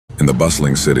In the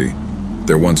bustling city,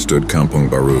 there once stood Kampung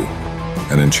Baru,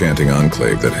 an enchanting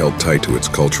enclave that held tight to its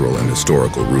cultural and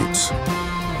historical roots.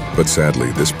 But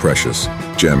sadly, this precious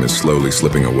gem is slowly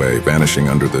slipping away, vanishing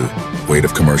under the weight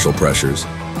of commercial pressures.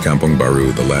 Kampung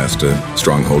Baru, the last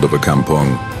stronghold of a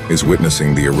kampung, is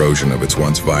witnessing the erosion of its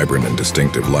once vibrant and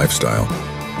distinctive lifestyle.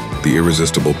 The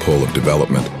irresistible pull of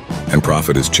development and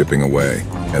profit is chipping away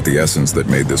at the essence that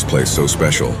made this place so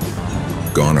special.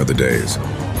 Gone are the days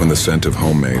when the scent of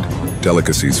homemade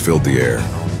delicacies filled the air,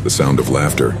 the sound of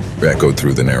laughter echoed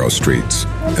through the narrow streets,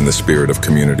 and the spirit of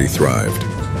community thrived.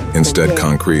 Instead,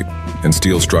 concrete and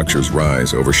steel structures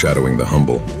rise, overshadowing the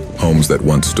humble homes that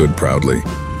once stood proudly.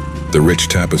 The rich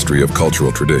tapestry of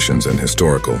cultural traditions and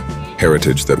historical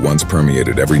heritage that once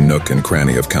permeated every nook and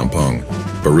cranny of Kampung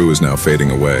Baru is now fading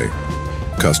away.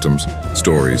 Customs,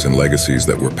 stories, and legacies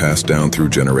that were passed down through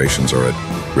generations are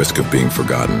at risk of being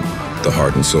forgotten. The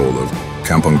heart and soul of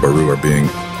Kampung Baru are being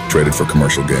traded for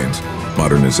commercial gains.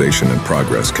 Modernization and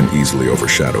progress can easily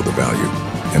overshadow the value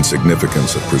and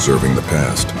significance of preserving the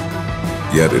past.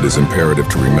 Yet it is imperative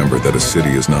to remember that a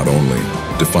city is not only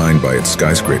defined by its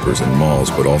skyscrapers and malls,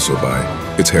 but also by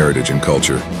its heritage and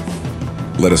culture.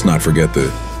 Let us not forget the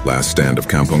last stand of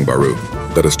Kampung Baru.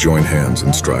 Let us join hands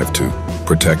and strive to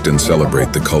protect and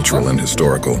celebrate the cultural and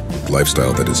historical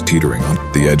lifestyle that is teetering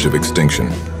on the edge of extinction.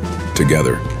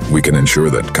 Together, we can ensure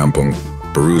that Kampung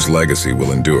Baru's legacy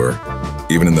will endure,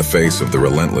 even in the face of the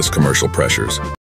relentless commercial pressures.